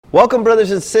Welcome,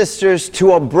 brothers and sisters,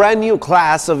 to a brand new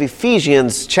class of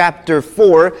Ephesians chapter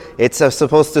 4. It's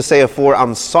supposed to say a 4.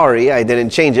 I'm sorry, I didn't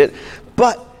change it.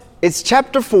 But it's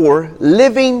chapter 4,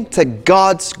 living to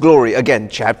God's glory. Again,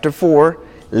 chapter 4,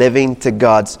 living to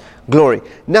God's glory.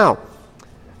 Now,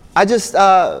 I just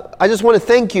want to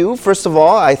thank you. First of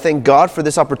all, I thank God for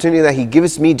this opportunity that He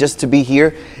gives me just to be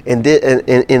here in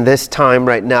this time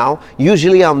right now.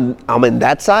 Usually I'm in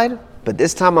that side, but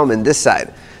this time I'm in this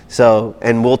side. So,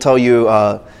 and we'll tell you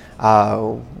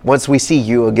once we see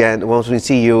you again,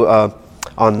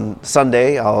 on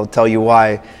Sunday, I'll tell you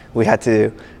why we had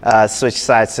to switch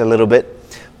sides a little bit.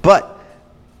 But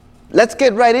let's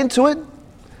get right into it.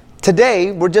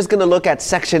 Today, we're just going to look at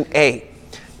section A.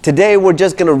 Today, we're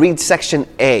just going to read section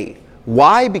A.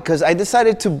 Why? Because I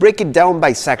decided to break it down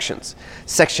by sections.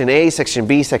 Section A, section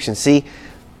B, section C.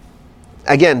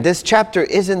 Again, this chapter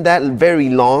isn't that very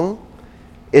long.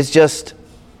 It's just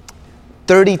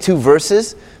 32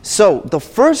 verses. So the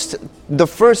first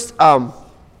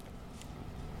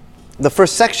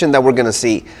section that we're going to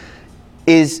see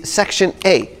is section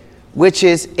A, which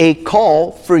is a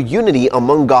call for unity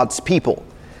among God's people.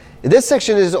 This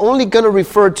section is only going to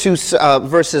refer to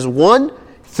verses 1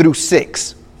 through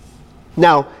 6.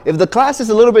 Now, if the class is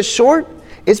a little bit short,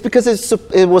 it's because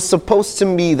it was supposed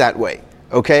to be that way,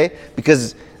 okay?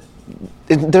 Because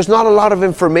there's not a lot of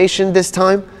information this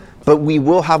time, but we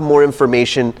will have more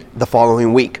information the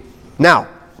following week. Now,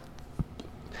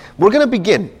 we're going to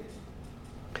begin.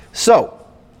 So,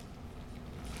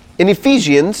 in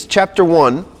Ephesians chapter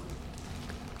 4,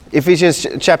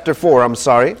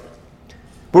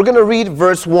 we're going to read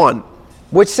verse 1,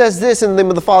 which says this in the name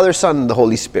of the Father, Son, and the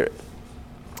Holy Spirit.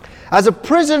 As a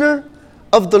prisoner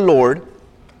of the Lord,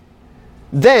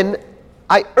 then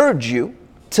I urge you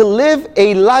to live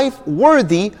a life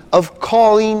worthy of the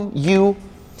calling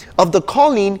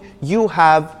you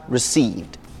have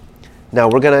received. Now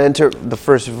we're going to enter the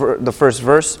first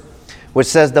verse, which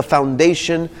says the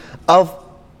foundation of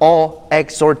all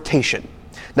exhortation.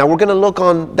 Now we're going to look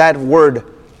on that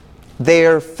word,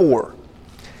 therefore.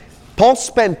 Paul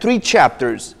spent 3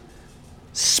 chapters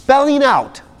spelling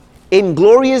out in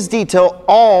glorious detail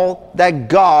all that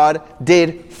God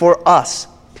did for us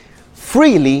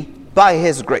freely by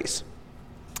His grace.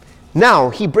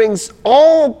 Now he brings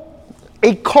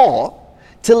a call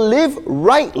to live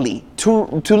rightly,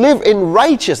 to live in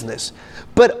righteousness,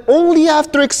 but only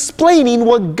after explaining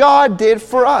what God did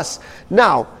for us.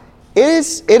 Now,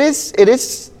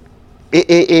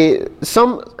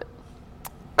 some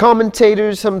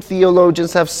commentators, some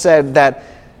theologians have said that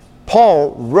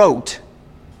Paul wrote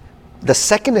the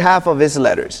second half of his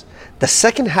letters, the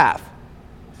second half,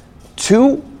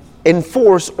 to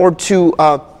enforce or to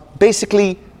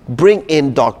basically bring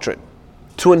in doctrine,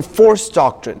 to enforce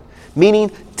doctrine,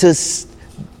 meaning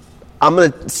I'm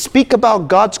going to speak about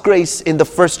God's grace in the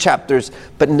first chapters,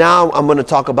 but now I'm going to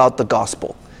talk about the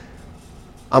gospel.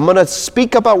 I'm going to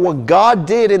speak about what God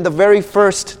did in the very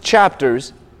first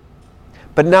chapters,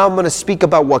 but now I'm going to speak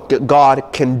about what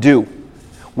God can do,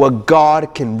 what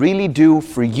God can really do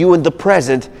for you in the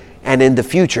present and in the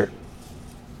future.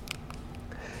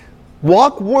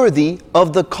 Walk worthy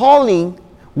of the calling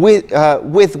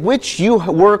with which you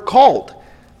were called.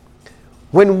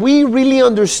 When we really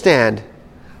understand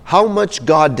how much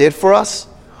God did for us,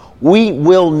 we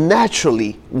will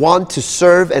naturally want to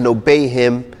serve and obey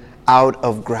Him out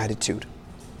of gratitude.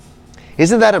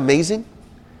 Isn't that amazing?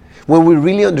 When we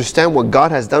really understand what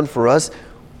God has done for us,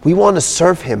 we want to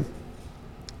serve Him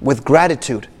with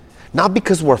gratitude. Not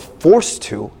because we're forced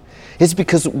to, it's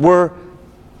because we're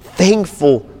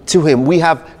thankful to Him. We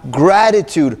have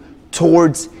gratitude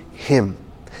towards Him.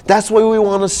 That's why we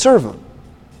want to serve Him.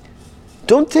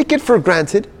 Don't take it for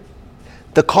granted.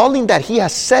 The calling that He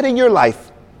has set in your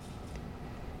life,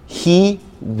 He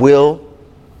will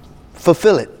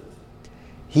fulfill it.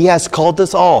 He has called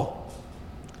us all.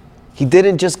 He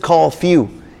didn't just call few,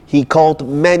 He called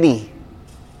many.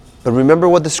 But remember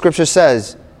what the scripture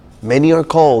says, many are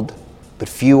called, but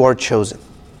few are chosen.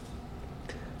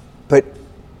 But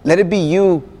let it be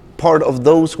you part of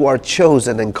those who are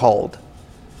chosen and called.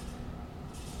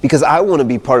 Because I want to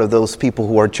be part of those people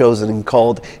who are chosen and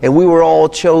called. And we were all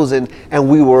chosen and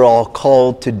we were all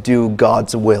called to do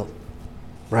God's will.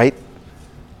 Right?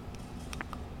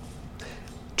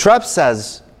 Trapp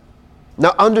says,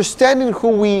 now understanding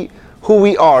who we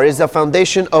are is the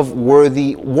foundation of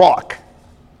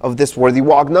this worthy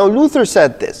walk. Now Luther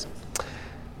said this.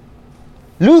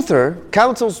 Luther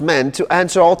counsels men to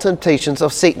answer all temptations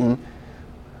of Satan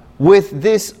with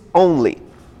this only.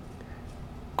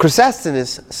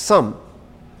 Chrysosthenes' sum,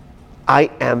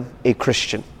 I am a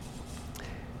Christian.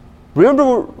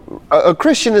 Remember, a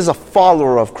Christian is a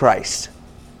follower of Christ.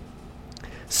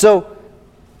 So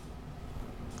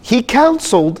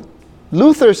Luther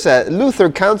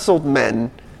counseled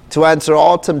men to answer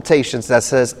all temptations that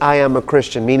says, I am a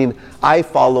Christian, meaning I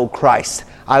follow Christ.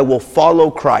 I will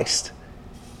follow Christ.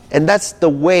 And that's the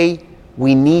way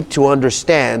we need to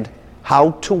understand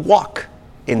how to walk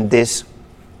in this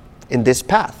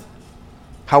path.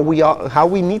 How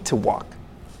we need to walk,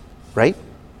 right?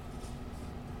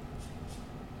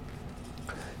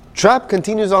 Trapp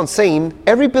continues on saying,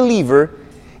 every believer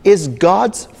is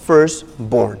God's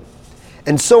firstborn,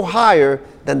 and so higher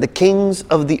than the kings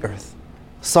of the earth.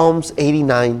 Psalms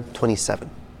 89:27.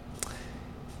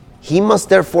 He must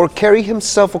therefore carry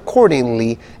himself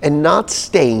accordingly and not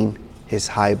stain his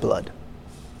high blood.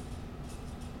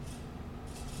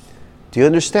 Do you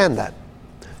understand that?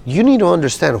 You need to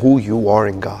understand who you are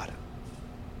in God.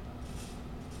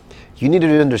 You need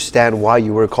to understand why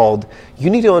you were called.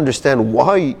 You need to understand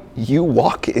why you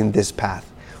walk in this path.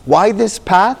 Why this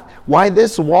path, why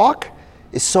this walk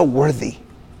is so worthy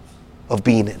of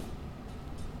being in.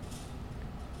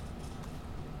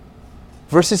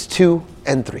 Verses 2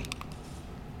 and 3.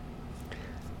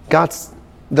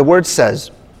 The word says,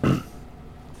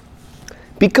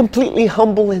 be completely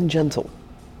humble and gentle.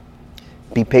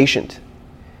 Be patient,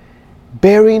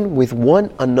 bearing with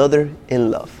one another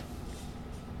in love.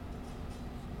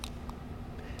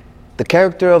 The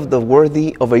character of a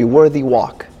worthy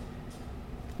walk,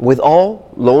 with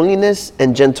all lowliness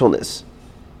and gentleness,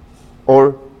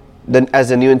 or then, as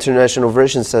the New International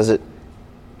Version says it,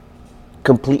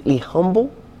 completely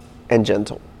humble and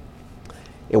gentle.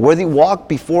 A worthy walk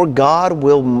before God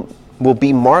will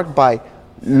be marked by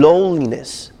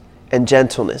lowliness and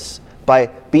gentleness, by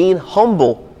being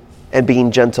humble and being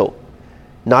gentle,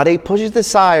 not a pushy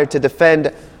desire to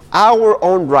defend our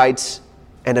own rights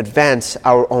and advance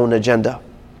our own agenda.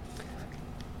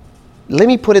 Let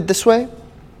me put it this way.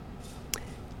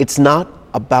 It's not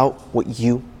about what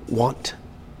you want.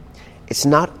 It's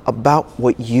not about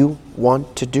what you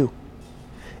want to do.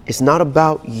 It's not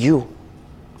about you.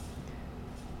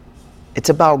 It's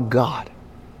about God.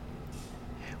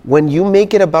 When you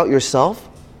make it about yourself,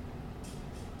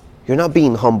 you're not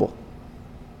being humble.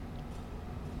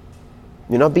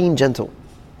 You're not being gentle.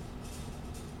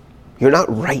 You're not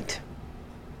right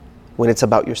when it's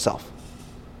about yourself.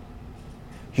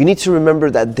 You need to remember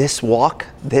that this walk,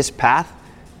 this path,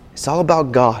 it's all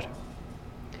about God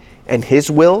and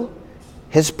His will,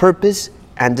 His purpose,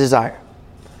 and desire.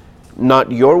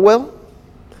 Not your will,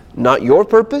 not your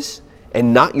purpose,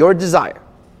 and not your desire.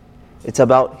 It's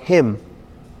about Him,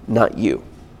 not you.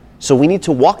 So we need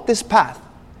to walk this path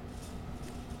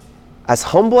as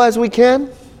humble as we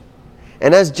can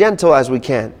and as gentle as we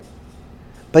can.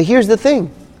 But here's the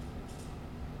thing.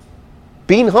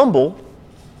 Being humble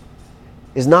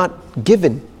is not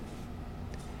given.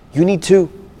 You need to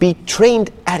be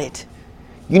trained at it.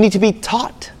 You need to be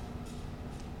taught.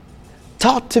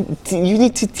 You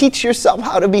need to teach yourself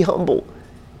how to be humble.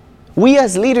 We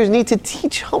as leaders need to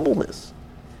teach humbleness.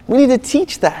 We need to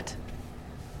teach that.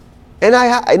 And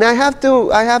I have to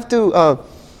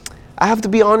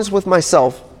be honest with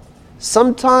myself.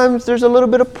 Sometimes there's a little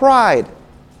bit of pride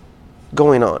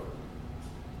going on.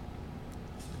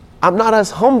 I'm not as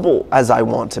humble as I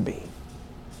want to be.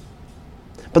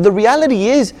 But the reality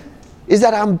is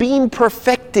that I'm being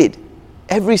perfected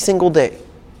every single day.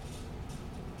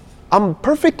 I'm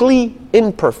perfectly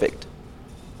imperfect.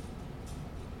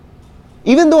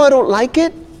 Even though I don't like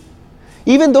it,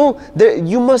 even though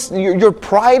your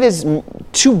pride is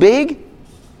too big,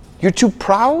 you're too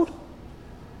proud,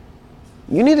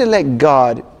 you need to let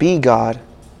God be God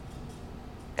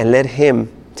and let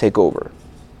Him take over.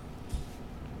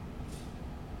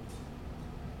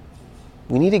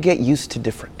 We need to get used to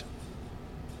different.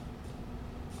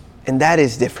 And that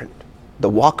is different. The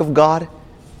walk of God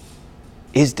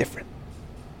is different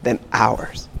than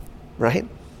ours, right?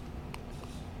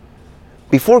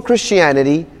 Before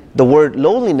Christianity, the word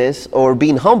lowliness or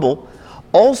being humble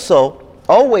also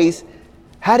always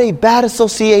had a bad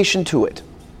association to it.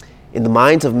 In the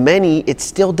minds of many, it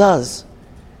still does,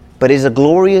 but is a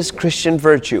glorious Christian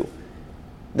virtue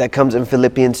that comes in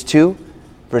Philippians 2,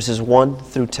 verses 1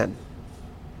 through 10.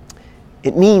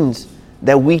 It means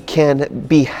that we can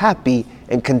be happy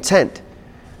and content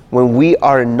when we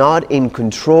are not in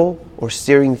control or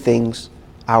steering things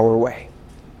our way.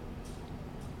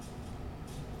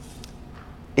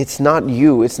 It's not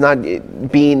you. It's not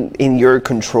being in your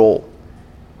control.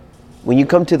 When you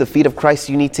come to the feet of Christ,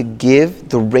 you need to give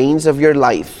the reins of your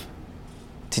life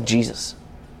to Jesus.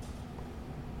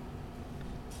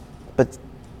 But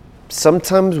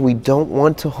sometimes we don't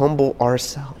want to humble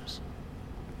ourselves.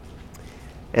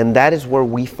 And that is where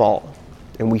we fall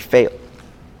and we fail.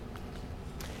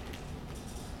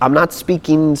 I'm not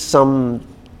speaking some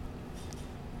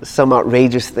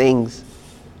outrageous things.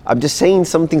 I'm just saying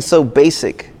something so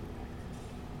basic.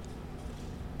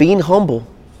 Being humble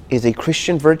is a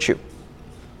Christian virtue.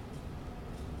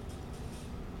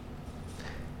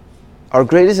 Our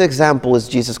greatest example is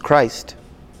Jesus Christ.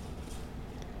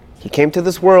 He came to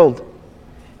this world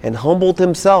and humbled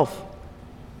himself,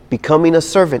 becoming a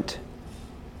servant.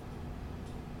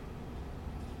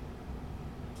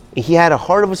 He had a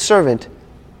heart of a servant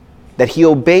that he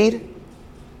obeyed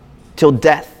till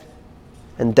death,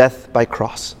 and death by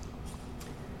cross.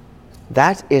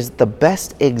 That is the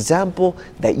best example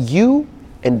that you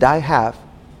and I have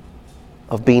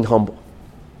of being humble.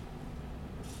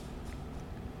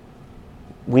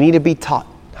 We need to be taught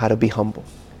how to be humble.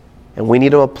 And we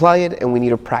need to apply it, and we need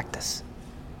to practice.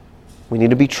 We need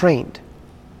to be trained.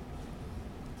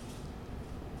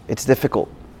 It's difficult.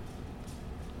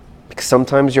 Because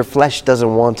sometimes your flesh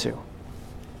doesn't want to.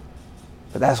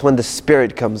 But that's when the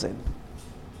Spirit comes in.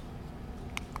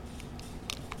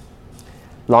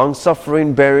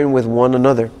 Long-suffering, bearing with one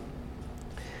another.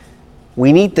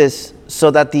 We need this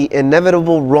so that the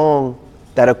inevitable wrong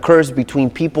that occurs between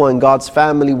people and God's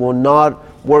family will not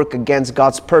work against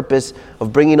God's purpose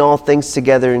of bringing all things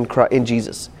together in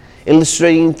Jesus,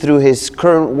 illustrating through his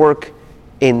current work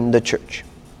in the church.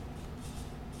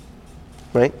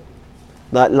 Right?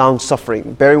 Not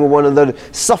long-suffering, bearing with one another,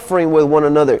 suffering with one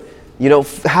another,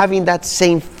 having that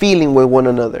same feeling with one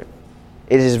another.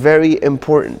 It is very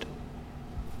important.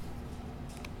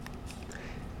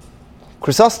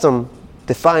 Chrysostom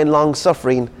defined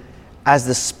long-suffering as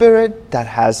the spirit that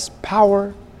has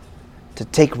power to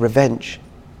take revenge,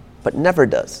 but never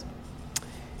does.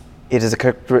 It is a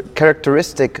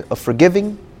characteristic of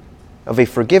a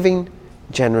forgiving,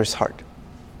 generous heart.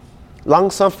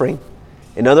 Long-suffering,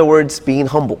 in other words, being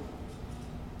humble.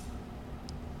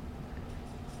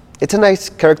 It's a nice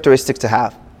characteristic to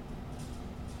have.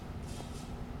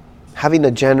 Having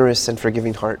a generous and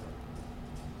forgiving heart.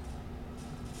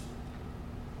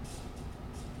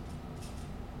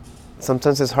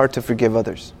 Sometimes it's hard to forgive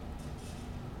others.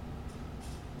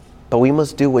 But we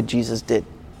must do what Jesus did.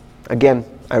 Again,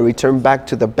 I return back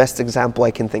to the best example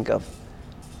I can think of.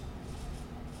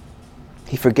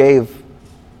 He forgave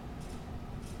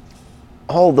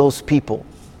all those people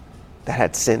that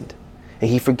had sinned. And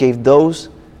he forgave those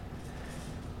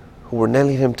who were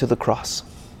nailing him to the cross.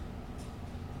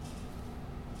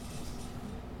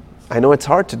 I know it's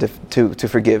hard to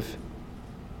forgive.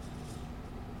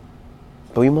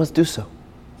 But we must do so.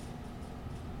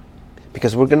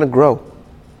 Because we're going to grow.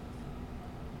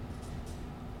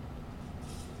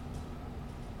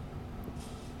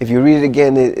 If you read it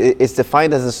again, it's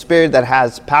defined as a spirit that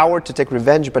has power to take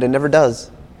revenge, but it never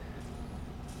does.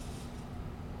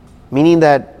 Meaning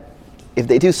that if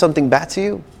they do something bad to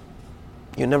you,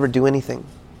 you never do anything.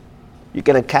 You're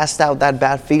going to cast out that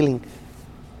bad feeling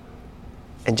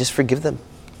and just forgive them.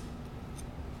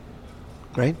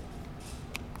 Right?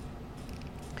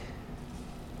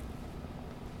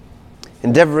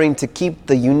 Endeavoring to keep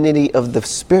the unity of the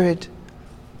Spirit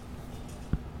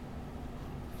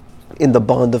in the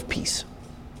bond of peace.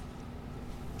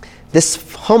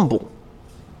 This humble,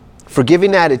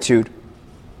 forgiving attitude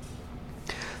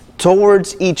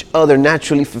towards each other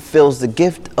naturally fulfills the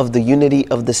gift of the unity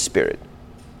of the Spirit.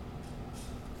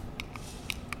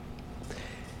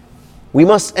 We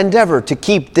must endeavor to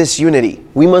keep this unity.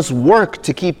 We must work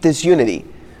to keep this unity.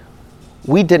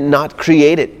 We did not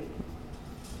create it.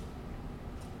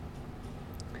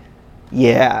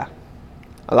 Yeah,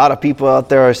 a lot of people out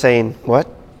there are saying, what?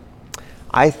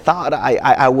 I thought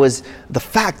I was the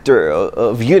factor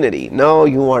of unity. No,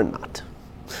 you are not.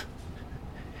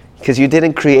 Because you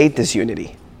didn't create this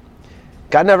unity.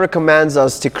 God never commands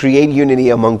us to create unity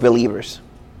among believers.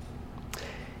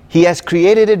 He has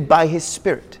created it by His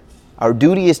Spirit. Our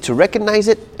duty is to recognize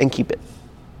it and keep it.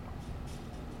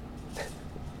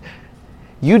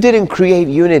 You didn't create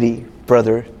unity,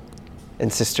 brother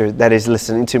and sister that is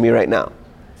listening to me right now.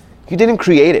 You didn't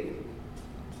create it.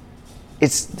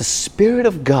 It's the Spirit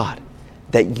of God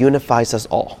that unifies us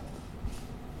all.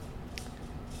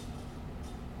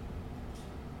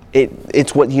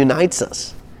 It's what unites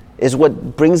us. Is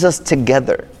what brings us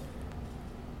together.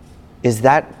 Is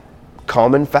that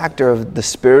common factor of the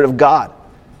Spirit of God.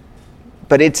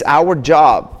 But it's our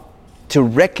job to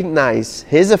recognize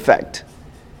His effect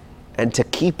and to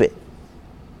keep it.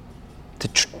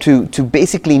 To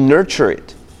basically nurture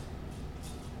it.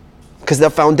 Because the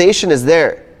foundation is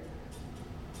there.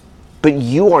 But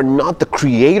you are not the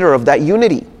creator of that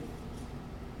unity.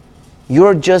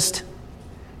 You're just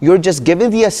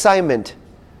given the assignment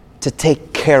to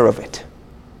take care of it.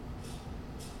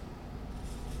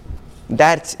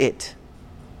 That's it.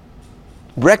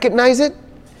 Recognize it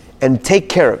and take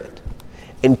care of it.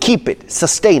 And keep it,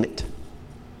 sustain it.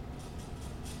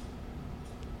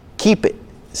 Keep it,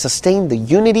 sustain the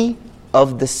unity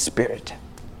of the Spirit.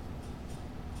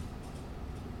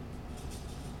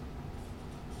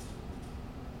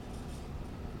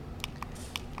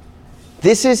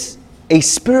 This is a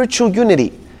spiritual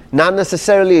unity, not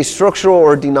necessarily a structural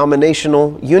or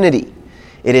denominational unity.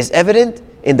 It is evident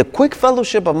in the quick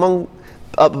fellowship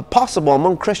possible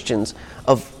among Christians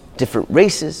of different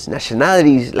races,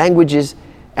 nationalities, languages,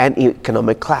 and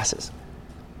economic classes.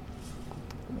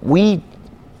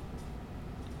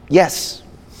 Yes,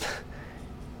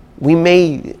 we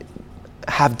may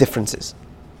have differences,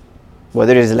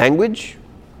 whether it is language,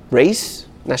 race,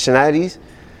 nationalities,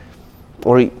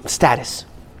 or status.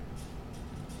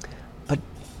 But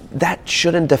that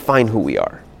shouldn't define who we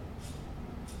are.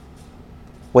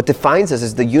 What defines us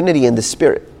is the unity in the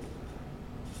Spirit,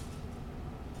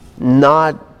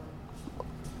 not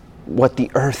what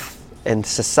the earth and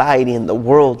society and the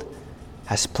world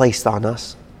has placed on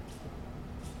us.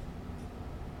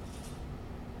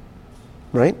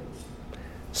 Right?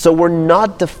 So we're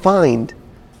not defined,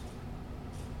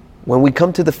 when we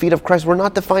come to the feet of Christ, we're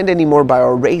not defined anymore by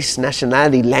our race,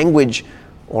 nationality, language,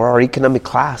 or our economic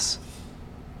class.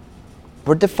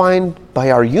 We're defined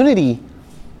by our unity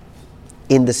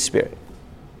in the Spirit.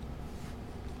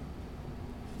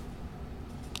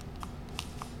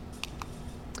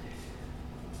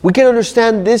 We can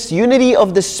understand this unity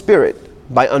of the Spirit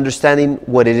by understanding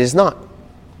what it is not.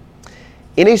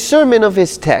 In a sermon of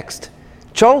his text,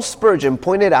 Charles Spurgeon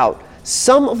pointed out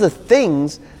some of the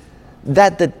things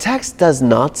that the text does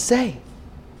not say.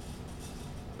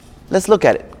 Let's look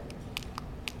at it.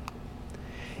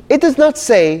 It does not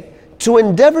say to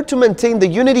endeavor to maintain the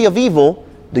unity of evil,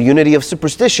 the unity of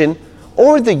superstition,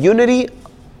 or the unity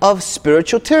of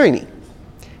spiritual tyranny.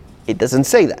 It doesn't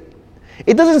say that.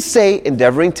 It doesn't say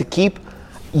endeavoring to keep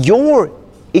your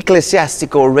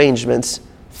ecclesiastical arrangements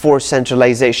for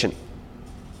centralization.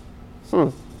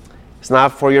 It's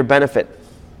not for your benefit.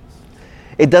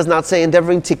 It does not say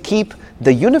endeavoring to keep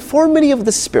the uniformity of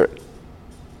the Spirit.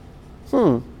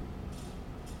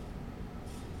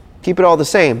 Keep it all the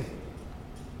same.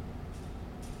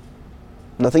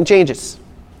 Nothing changes.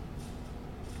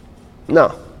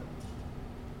 No.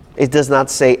 It does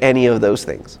not say any of those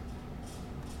things.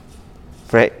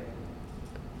 Right?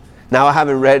 Now, I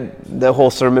haven't read the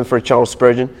whole sermon for Charles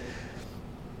Spurgeon,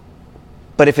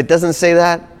 but if it doesn't say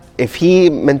that, if he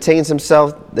maintains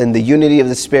himself in the unity of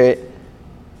the Spirit,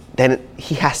 then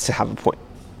he has to have a point,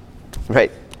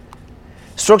 right?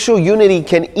 Structural unity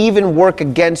can even work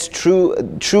against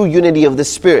true unity of the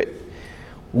Spirit.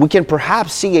 We can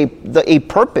perhaps see a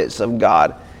purpose of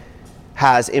God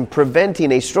has in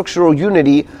preventing a structural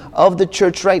unity of the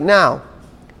church right now,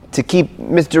 to keep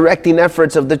misdirecting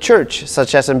efforts of the church,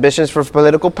 such as ambitions for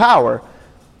political power,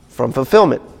 from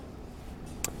fulfillment.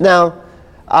 Now,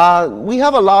 we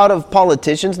have a lot of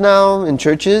politicians now in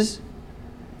churches,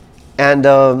 and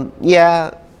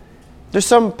there's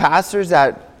some pastors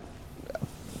that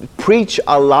preach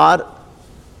a lot.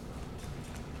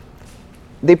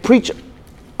 They preach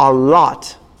a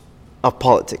lot of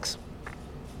politics.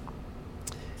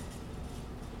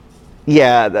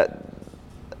 That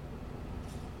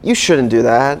you shouldn't do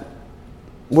that.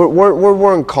 We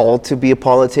weren't called to be a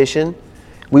politician.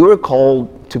 We were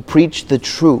called to preach the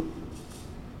truth.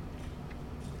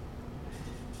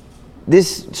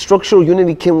 This structural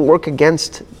unity can work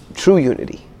against true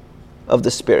unity of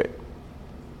the Spirit.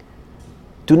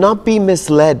 Do not be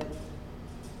misled.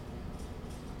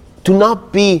 Do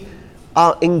not be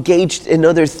engaged in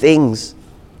other things.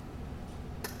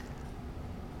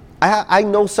 I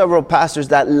know several pastors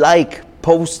that like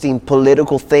posting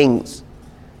political things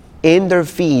in their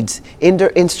feeds, in their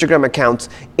Instagram accounts,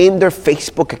 in their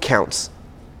Facebook accounts.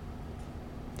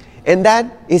 And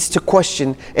that is to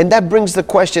question, and that brings the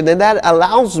question, and that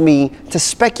allows me to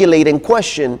speculate and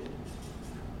question,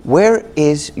 where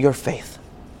is your faith?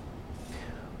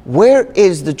 Where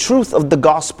is the truth of the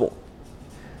gospel?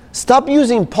 Stop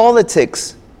using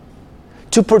politics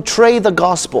to portray the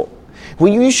gospel,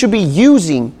 when you should be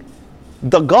using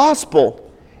the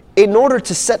gospel in order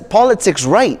to set politics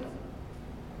right,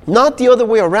 not the other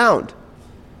way around.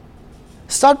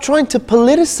 Stop trying to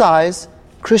politicize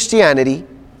Christianity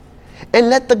and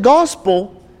let the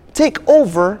gospel take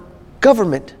over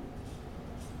government.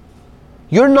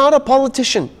 You're not a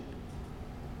politician.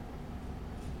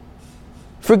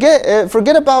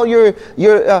 Forget about your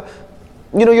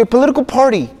political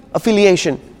party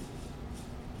affiliation,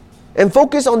 and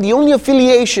focus on the only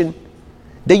affiliation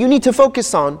that you need to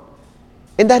focus on,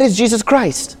 and that is Jesus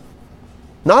Christ.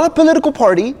 Not a political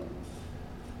party,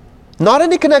 not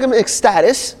an economic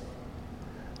status,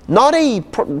 not a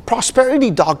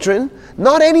prosperity doctrine,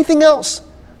 not anything else.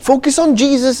 Focus on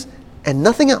Jesus and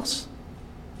nothing else.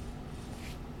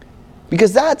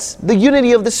 Because that's the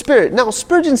unity of the Spirit. Now,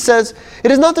 Spurgeon says,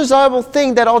 it is not a desirable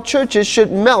thing that all churches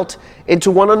should melt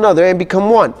into one another and become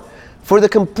one. For the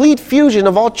complete fusion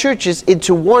of all churches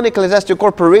into one ecclesiastical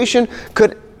corporation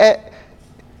could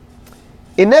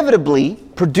inevitably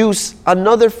produce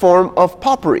another form of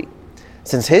popery.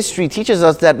 Since history teaches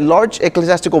us that large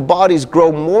ecclesiastical bodies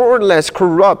grow more or less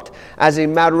corrupt as a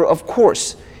matter of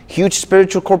course. Huge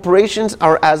spiritual corporations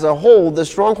are as a whole the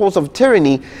strongholds of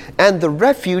tyranny and the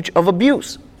refuge of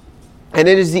abuse. And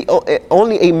it is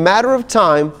only a matter of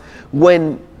time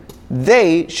when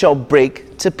they shall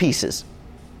break to pieces.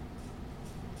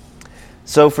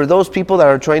 So for those people that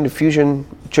are trying to fusion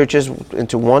churches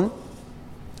into one,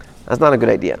 that's not a good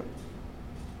idea.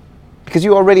 Because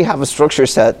you already have a structure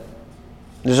set.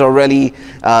 There's already,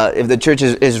 if the church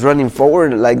is running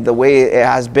forward like the way it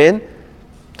has been,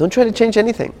 don't try to change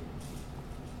anything.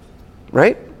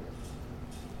 Right?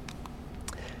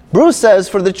 Bruce says,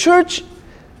 for the church,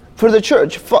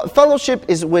 fellowship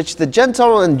is which the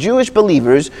Gentile and Jewish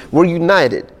believers were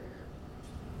united,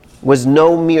 was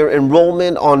no mere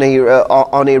enrollment on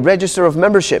a register of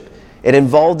membership. It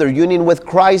involved their union with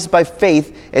Christ by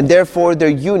faith, and therefore their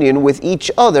union with each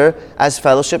other as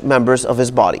fellowship members of His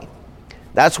body.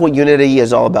 That's what unity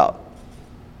is all about.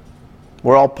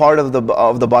 We're all part of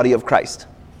the body of Christ.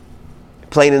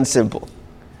 Plain and simple.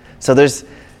 So there's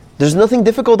nothing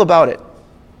difficult about it.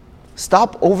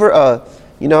 Stop over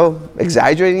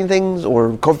exaggerating things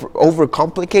or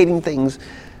overcomplicating things.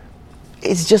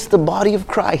 It's just the body of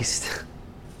Christ.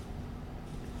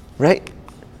 Right?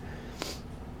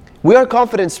 We are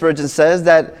confident, Spurgeon says,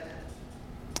 that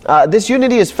this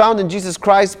unity is found in Jesus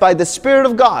Christ by the Spirit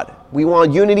of God. We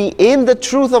want unity in the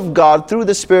truth of God through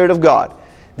the Spirit of God.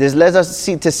 This led us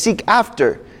to seek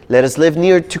after. Let us live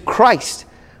near to Christ.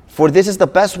 For this is the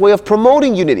best way of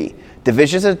promoting unity.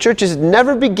 Divisions in churches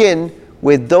never begin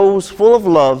with those full of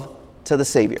love to the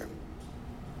Savior.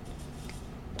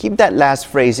 Keep that last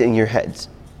phrase in your heads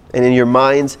and in your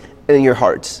minds and in your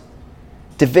hearts.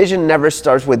 Division never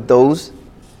starts with those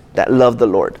that love the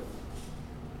Lord.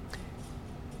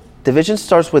 Division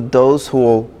starts with those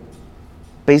who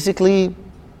basically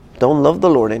don't love the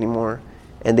Lord anymore,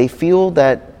 and they feel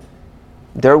that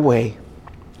their way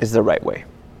is the right way.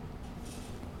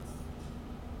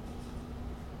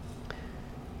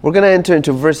 We're going to enter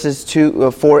into verses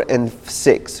 4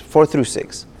 through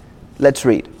 6. Let's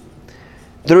read.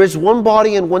 There is one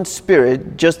body and one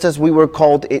Spirit, just as we were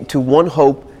called to one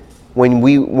hope when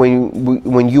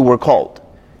you were called.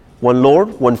 One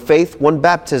Lord, one faith, one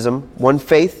baptism, one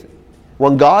faith,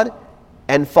 one God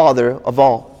and Father of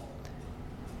all,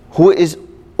 who is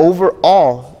over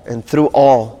all and through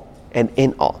all and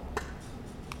in all.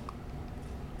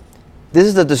 This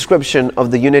is the description of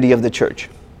the unity of the church.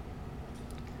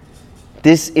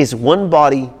 This is one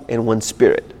body and one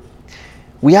Spirit.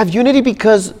 We have unity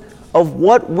because of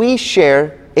what we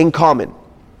share in common.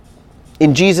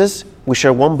 In Jesus, we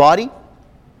share one body,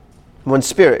 one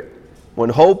Spirit, one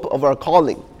hope of our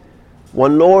calling,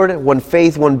 one Lord, one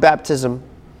faith, one baptism,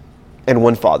 and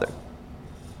one Father.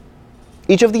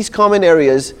 Each of these common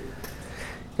areas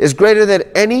is greater than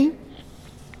any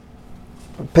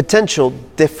potential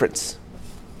difference.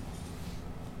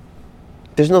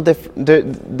 There's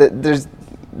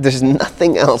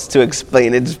nothing else to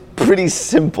explain. It's pretty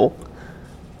simple.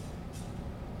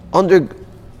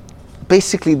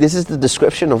 Basically, this is the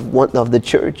description of the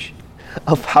church,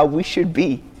 of how we should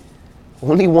be.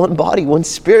 Only one body, one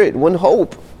Spirit, one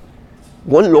hope,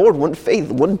 one Lord, one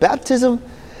faith, one baptism,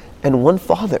 and one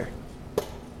Father.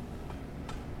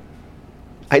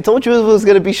 I told you it was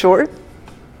going to be short.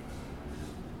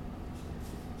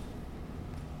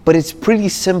 But it's pretty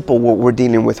simple what we're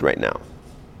dealing with right now.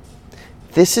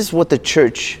 This is what the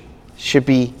church should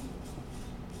be.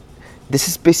 This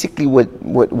is basically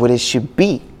what it should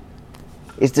be.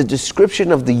 It's the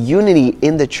description of the unity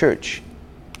in the church.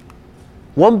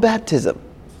 One baptism.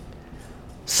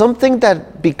 Something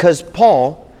that, because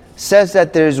Paul says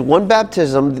that there's one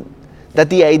baptism, that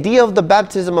the idea of the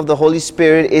baptism of the Holy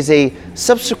Spirit is a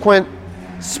subsequent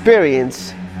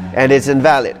experience and it's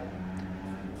invalid.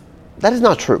 That is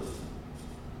not true.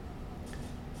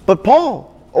 But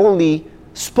Paul only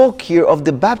spoke here of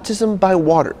the baptism by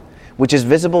water, which is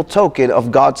visible token of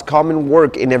God's common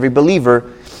work in every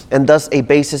believer, and thus a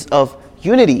basis of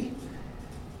unity.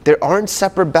 There aren't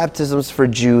separate baptisms for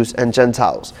Jews and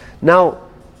Gentiles. Now,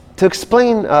 to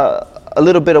explain a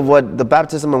little bit of what the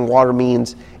baptism in water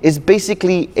means, is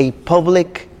basically a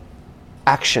public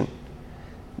action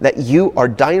that you are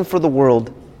dying for the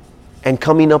world and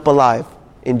coming up alive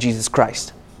in Jesus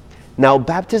Christ. Now,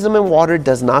 baptism in water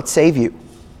does not save you.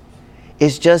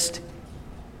 It's just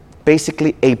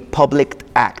basically a public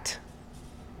act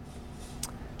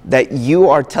that you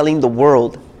are telling the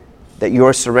world that you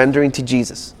are surrendering to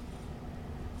Jesus.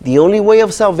 The only way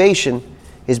of salvation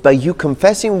is by you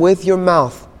confessing with your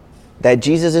mouth that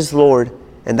Jesus is Lord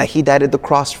and that He died at the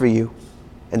cross for you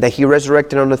and that He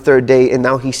resurrected on the third day, and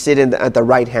now He's sitting at the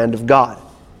right hand of God,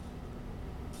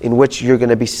 in which you're going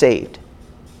to be saved.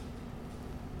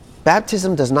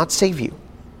 Baptism does not save you.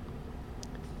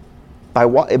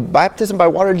 Baptism by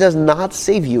water does not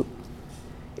save you.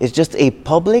 It's just a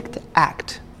public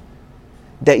act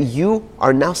that you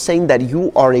are now saying that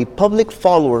you are a public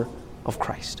follower of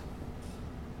Christ.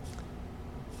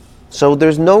 So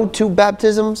there's no two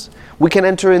baptisms. We can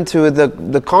enter into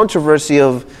the controversy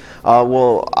of,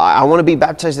 well, I want to be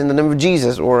baptized in the name of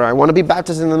Jesus, or I want to be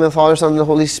baptized in the name of the Father, Son, and the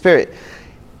Holy Spirit.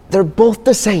 They're both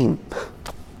the same.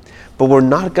 But we're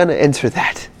not going to enter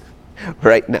that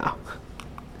right now.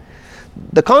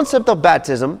 The concept of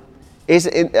baptism is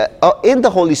in the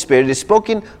Holy Spirit is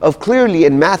spoken of clearly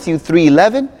in Matthew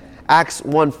 3:11, Acts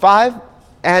 1:5,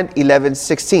 and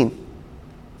 11:16.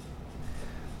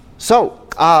 So,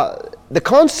 the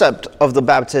concept of the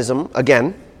baptism,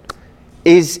 again,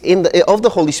 is of the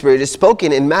Holy Spirit is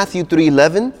spoken in Matthew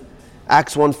 3:11,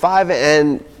 Acts 1:5,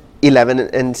 and 11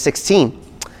 and 16.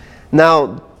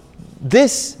 Now,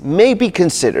 this may be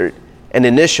considered an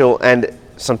initial and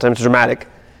sometimes dramatic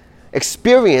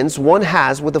experience one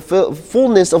has with the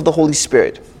fullness of the Holy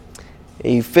Spirit,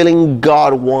 a feeling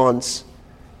God wants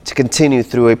to continue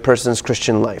through a person's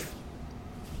Christian life.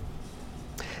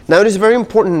 Now, it is very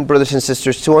important, brothers and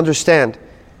sisters, to understand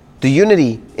the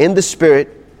unity in the Spirit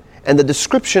and the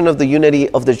description of the unity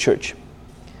of the church.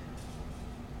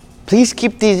 Please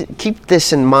keep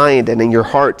this in mind and in your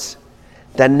hearts,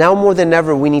 that now more than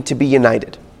ever we need to be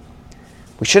united.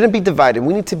 We shouldn't be divided.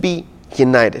 We need to be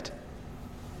united.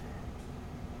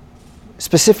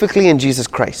 Specifically in Jesus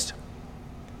Christ.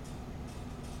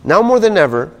 Now more than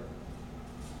ever,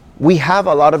 we have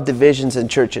a lot of divisions in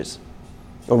churches.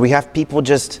 Or we have people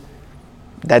just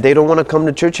that they don't want to come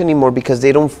to church anymore because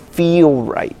they don't feel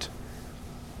right.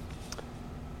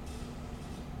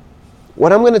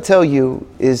 What I'm going to tell you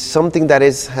is something that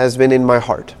has been in my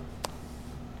heart.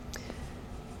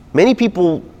 Many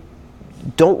people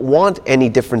don't want any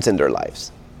difference in their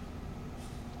lives.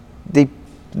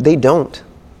 They don't.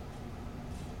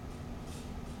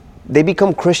 They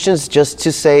become Christians just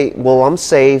to say, well, I'm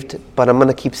saved, but I'm going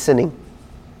to keep sinning.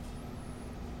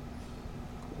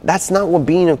 That's not what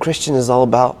being a Christian is all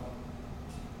about.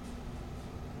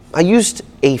 I used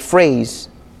a phrase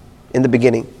in the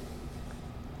beginning.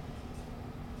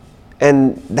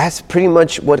 And that's pretty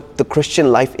much what the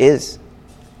Christian life is.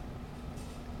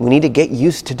 We need to get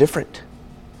used to different.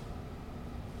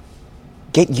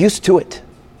 Get used to it.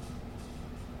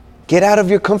 Get out of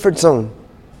your comfort zone.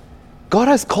 God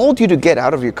has called you to get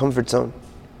out of your comfort zone.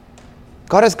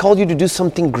 God has called you to do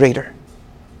something greater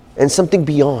and something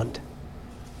beyond.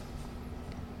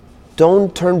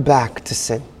 Don't turn back to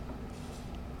sin.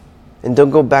 And don't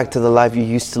go back to the life you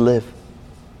used to live.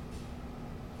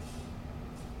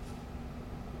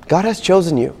 God has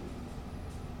chosen you.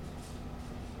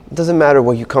 It doesn't matter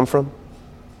where you come from.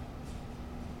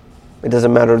 It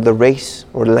doesn't matter the race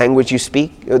or the language you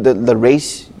speak, or the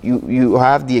race you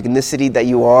have, the ethnicity that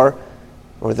you are,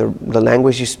 or the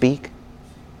language you speak.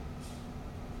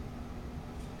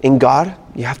 In God,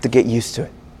 you have to get used to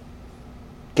it.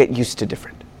 Get used to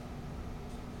different.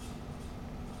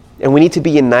 And we need to be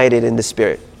united in the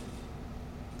Spirit.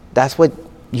 That's what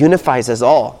unifies us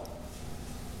all.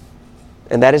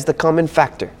 And that is the common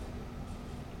factor.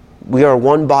 We are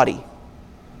one body,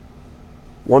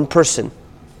 one person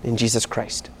in Jesus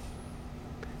Christ.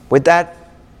 With that,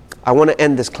 I want to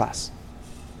end this class.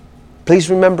 Please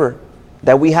remember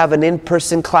that we have an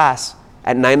in-person class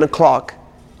at 9 o'clock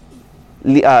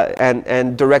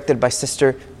and directed by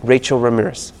Sister Rachel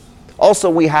Ramirez. Also,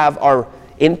 we have our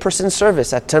in-person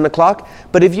service at 10 o'clock.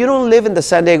 But if you don't live in the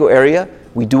San Diego area,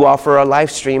 we do offer a live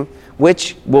stream,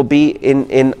 which will be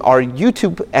in our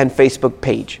YouTube and Facebook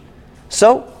page.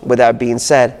 So, with that being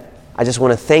said, I just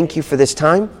want to thank you for this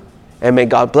time, and may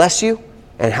God bless you,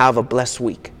 and have a blessed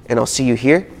week. And I'll see you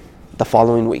here the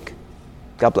following week.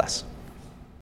 God bless.